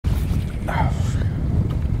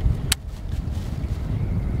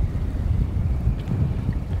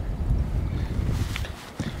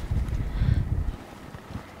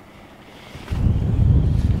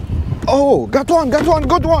Oh, got one,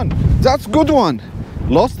 good one. That's good one.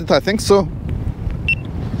 Lost it, I think so.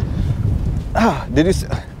 Ah, did you see?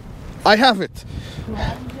 I have it.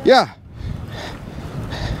 Yeah.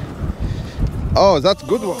 Oh, that's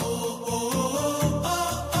good one.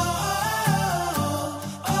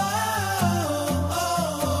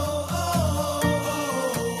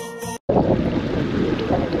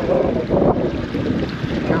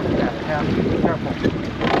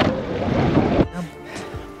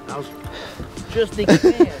 I was just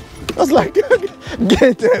thinking, man. I was like, get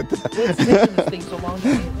it. What's taking this thing so long to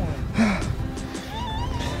get one?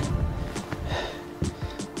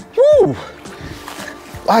 Woo!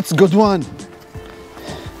 That's a good one.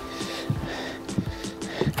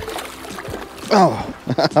 Oh,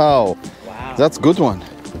 oh, Wow. that's a good one.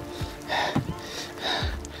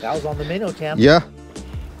 That was on the minnow, Tam. Yeah.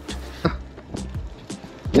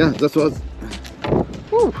 Yeah, that was.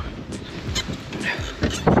 Woo.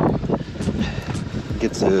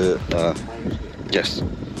 It's yes.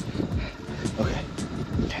 Okay.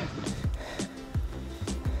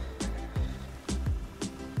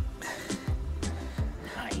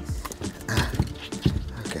 Nice.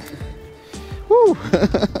 Okay. Woo.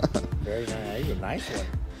 Very nice. That is a nice one.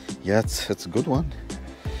 Yeah, it's a good one.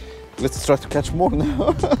 Let's try to catch more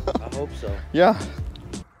now. I hope so. Yeah.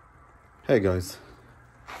 Hey guys.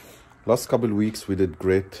 Last couple of weeks we did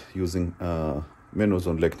great using minnows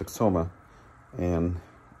on Lake Texoma, and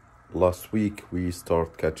last week we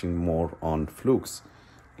start catching more on flukes.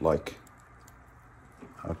 Like,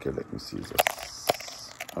 okay, let me see this.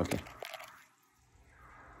 Okay.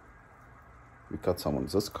 We cut some on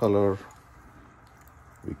this color.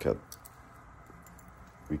 We cut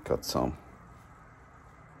some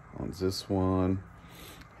on this one,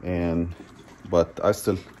 but I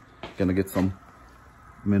still gonna get some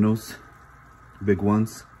minnows, big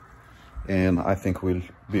ones, and I think we'll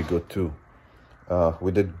be good too.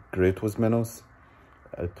 We did great with minnows.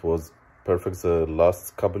 It was perfect the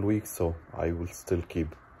last couple weeks, so I will still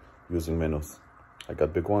keep using minnows. I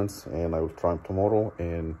got big ones and I will try them tomorrow,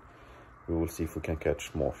 and we will see if we can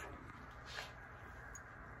catch more.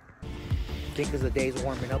 I think as the day's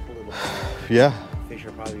warming up a little bit, Yeah. fish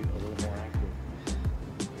are probably a little more active.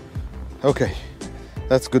 Okay,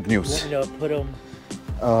 that's good news. You want me to put them?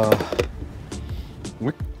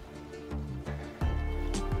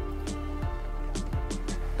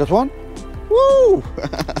 Got one? Woo!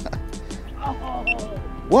 Oh.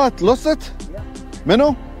 What? Lost it? Yeah.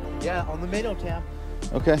 Minnow? Yeah, on the minnow, Tam.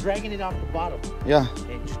 Okay. Dragging it off the bottom. Yeah.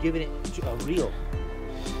 And just giving it a reel.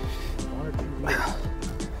 1 or 2 reels.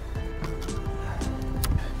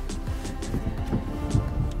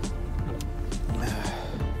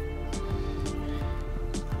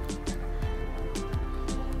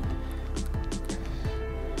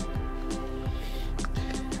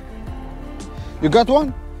 You got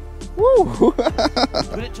one? Woo!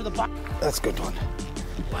 Put it to the bottom. That's a good one.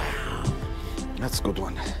 Wow. That's a good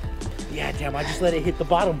one. Yeah, Tam, I just let it hit the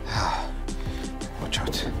bottom. Watch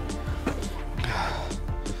out.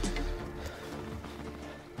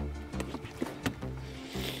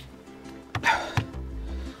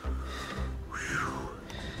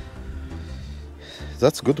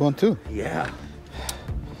 That's a good one too. Yeah.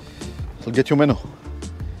 I'll get you minnow.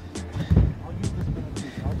 I'll use this minnow too.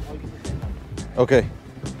 I'll use the same one. Okay.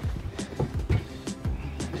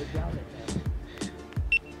 Get down there, Tam.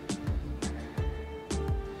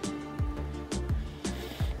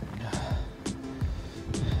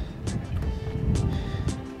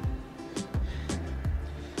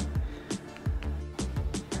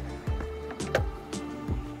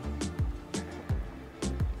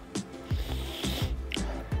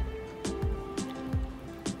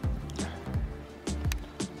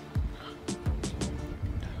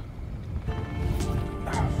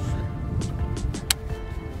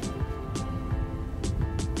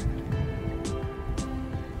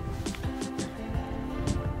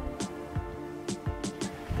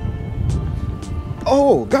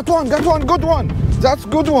 Oh, got one, good one. That's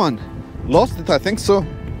good one. Lost it, I think so.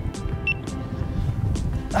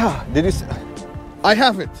 Ah, did you see? I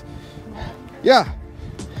have it. Yeah.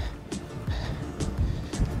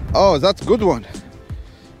 Oh, that's good one.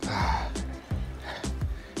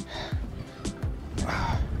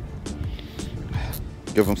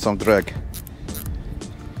 Give him some drag.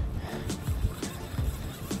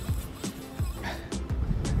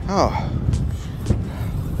 Oh.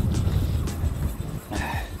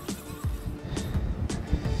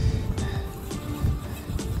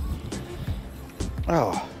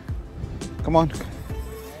 Oh, come on.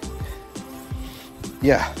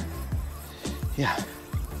 Yeah. Yeah.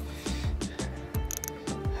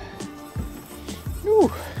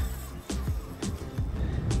 Whew.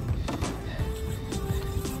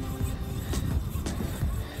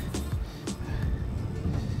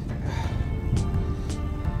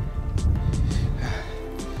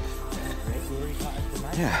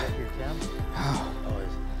 Yeah. Is that your Tim? Oh. Oh,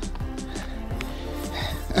 is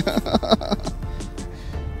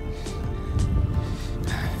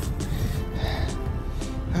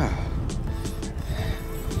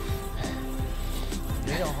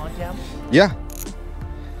You don't hunt him? Yeah.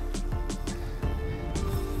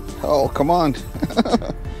 Oh, come on.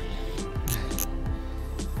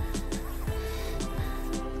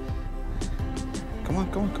 Come on, come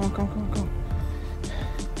on, come on, come on, come on, come on. Come on.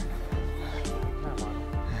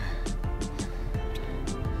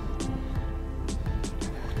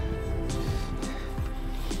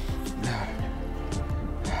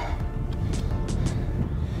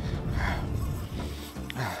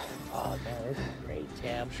 Oh man, this is great,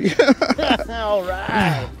 Tim. All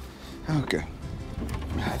right. Okay.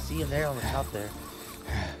 I see him there on the top there.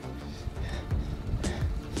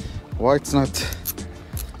 Why it's not? Too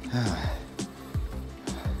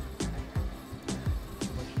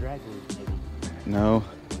much drag loose, maybe. No.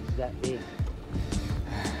 He's that big.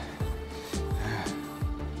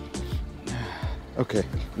 Okay,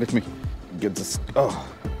 let me get this. Oh.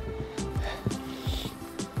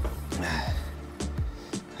 I'm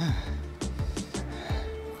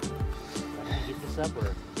gonna get this up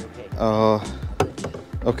or it's okay.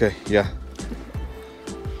 Okay, yeah.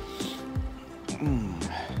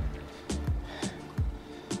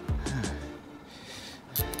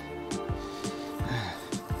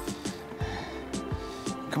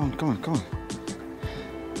 Come on, come on, come on.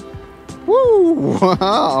 Woo!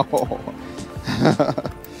 Wow!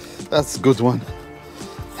 That's a good one.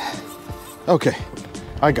 Okay,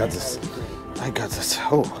 I got this. I got this.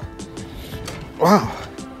 Oh. Wow.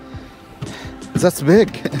 That's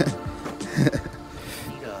big. I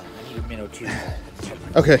need a minnow too.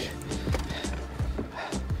 Okay.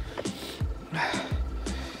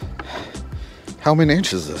 How many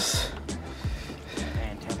inches is this?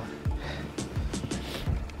 Man,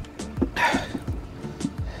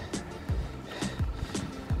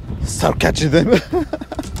 Start catching them.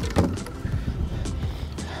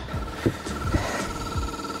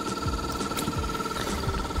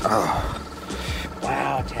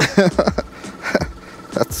 wow, Tim.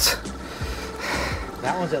 That's.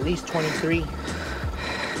 That one's at least 23,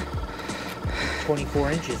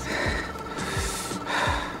 24 inches.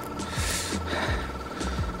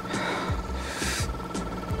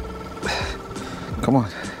 Come on.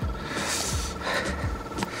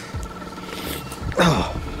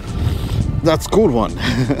 Oh, that's a cool one.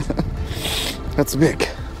 That's big.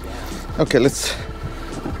 Okay, let's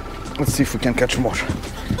see if we can catch more.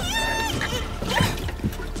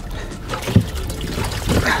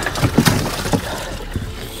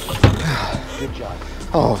 Good job.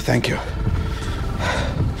 Oh, thank you.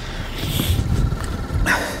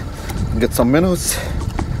 Get some minnows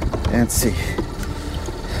and see.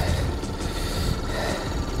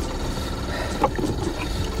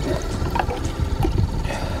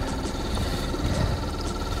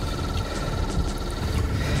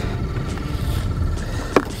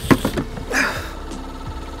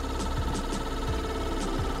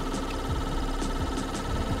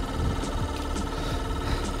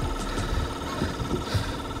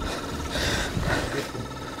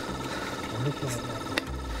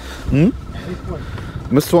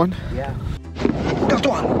 Missed one? Yeah. Got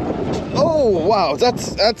one. Oh wow,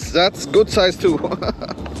 that's good size too.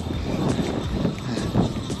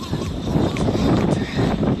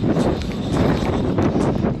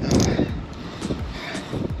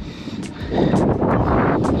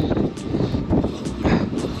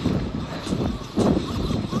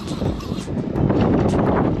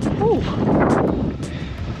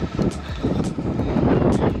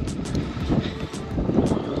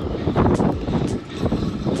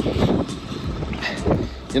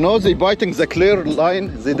 You know, they biting the clear line,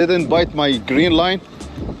 they didn't bite my green line.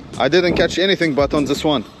 I didn't catch anything but on this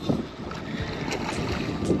one.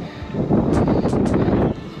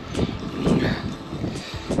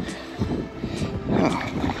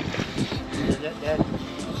 Is that dead?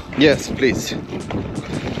 Yes, please.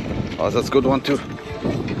 Oh, that's a good one too.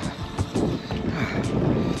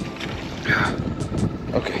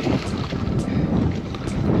 Okay.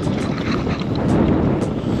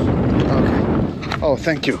 Oh,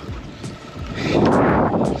 thank you.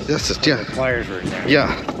 That's it, yeah. The pliers were in there.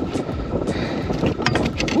 Yeah.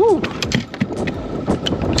 Woo!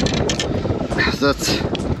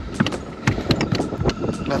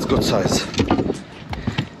 That's good size.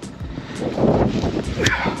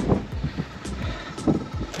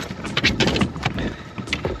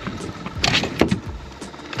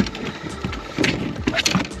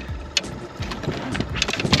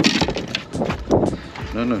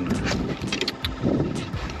 No.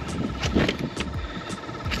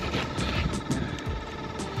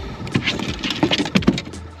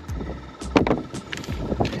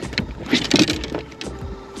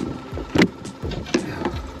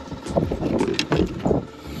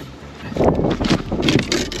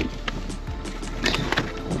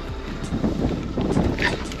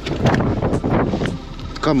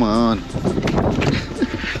 Come on.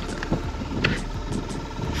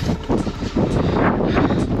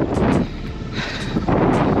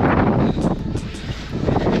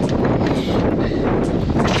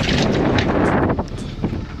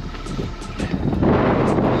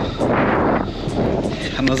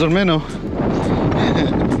 Another minnow.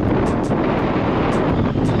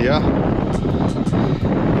 Yeah.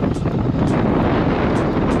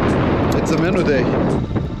 It's a minnow day.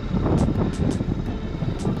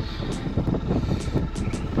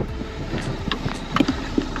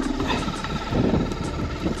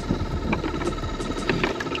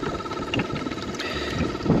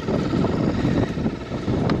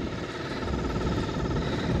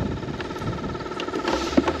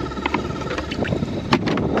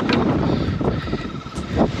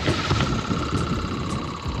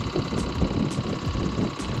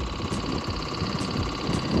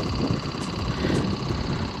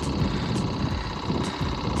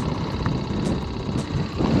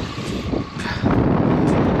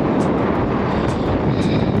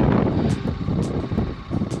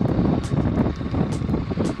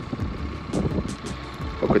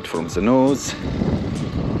 Hook it from the nose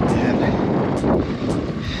and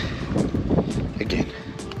again.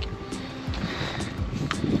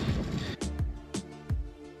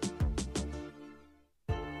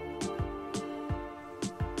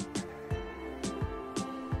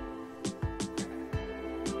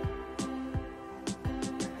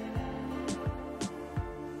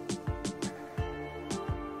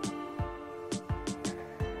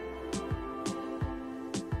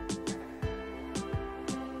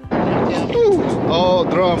 Ooh. Oh,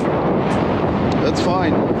 drum. That's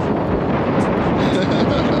fine.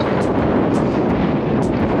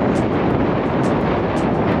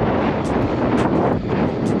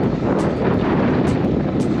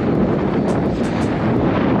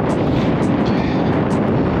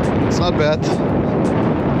 It's not bad.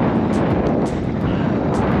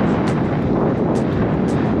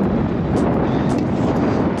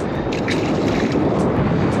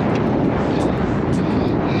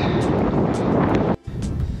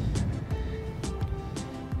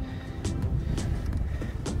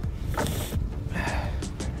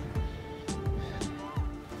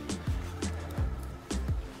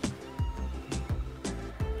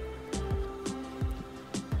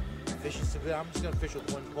 I'm just gonna fish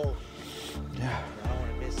with one pole. Yeah. I don't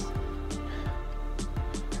want to miss.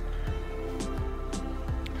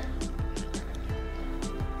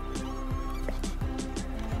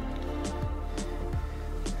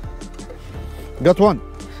 Got one.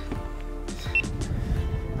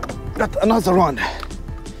 Got another one.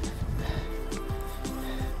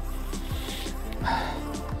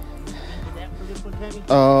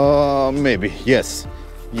 Maybe. Yes.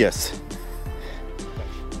 Yes.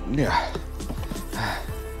 Yeah.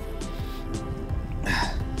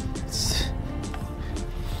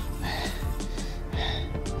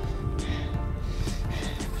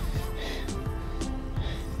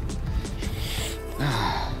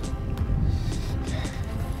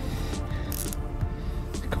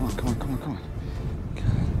 Come on.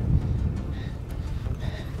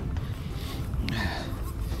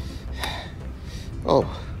 Oh.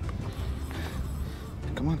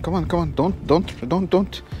 Come on.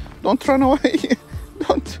 Don't run away.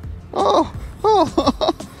 Don't. Oh.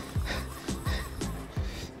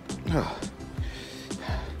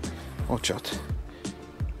 Watch out.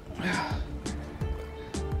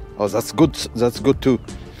 Oh, that's good. That's good too.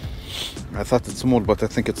 I thought it's small, but I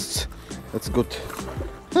think it's good.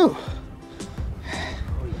 Oh.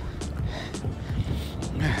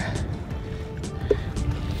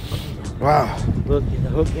 Wow. Look,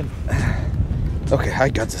 hook him. Okay, I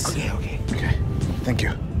got this. Okay. Thank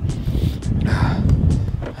you.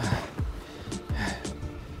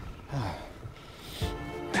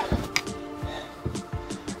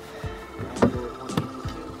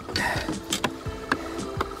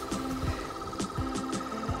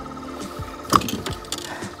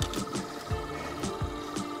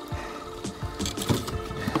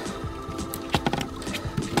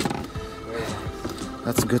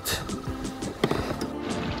 That's good.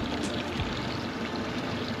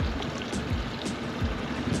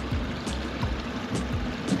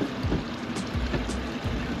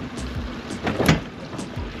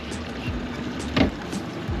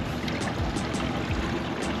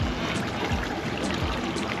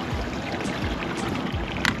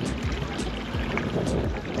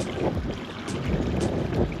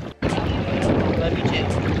 Let me check.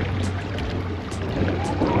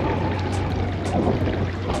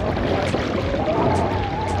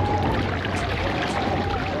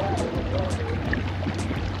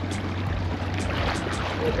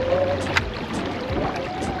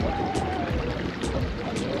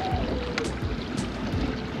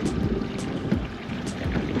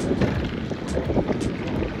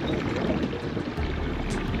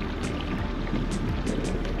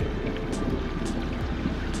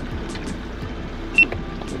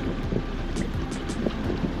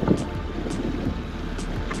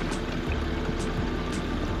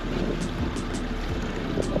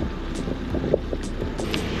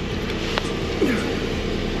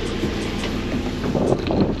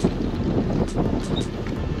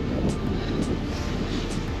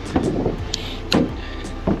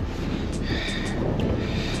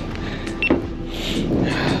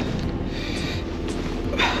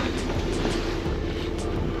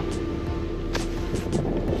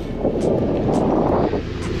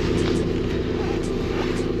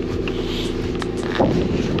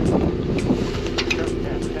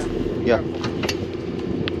 Yeah.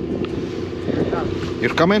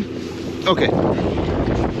 You're coming? Okay.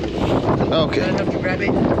 Okay. Enough to grab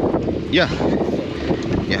it? Yeah.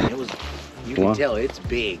 Yeah. It was. You Wow. can tell it's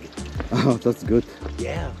big. Oh, that's good.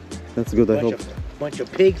 Yeah. That's good. I hope. Bunch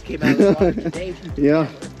of pigs came out of the water today. Yeah.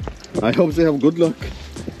 I hope they have good luck.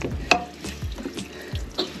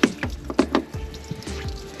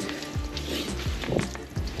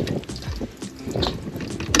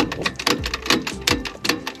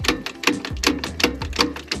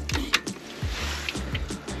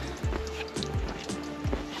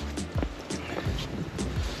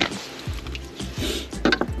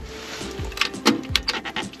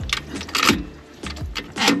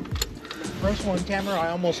 First one, camera, I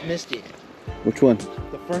almost missed it. Which one?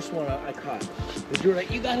 The first one I caught. Because you were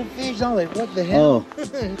like, you got a fish. I'm like, what the hell? Oh.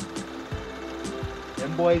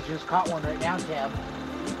 Them boys just caught one right now, Tab.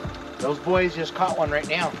 Those boys just caught one right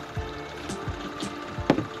now.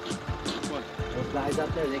 What? Those guys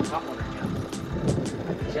up there, they caught one right now.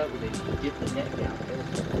 I can tell because they dipped the net down.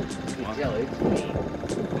 You can tell it's mean.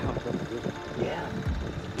 Yeah.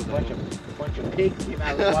 Bunch of pigs came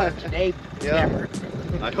out of the water today. Yeah. Camera.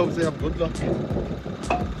 I hope they have good luck.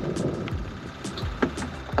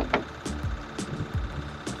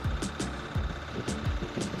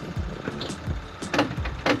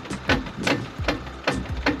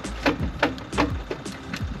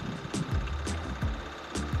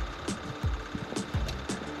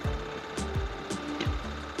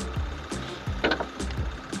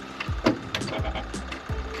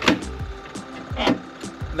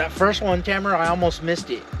 That first one, Tamara, I almost missed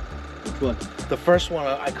it. Which one? The first one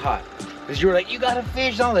I caught. Because you were like, you got a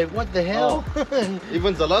fish. I'm like, what the hell?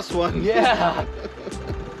 Even the last one. Yeah.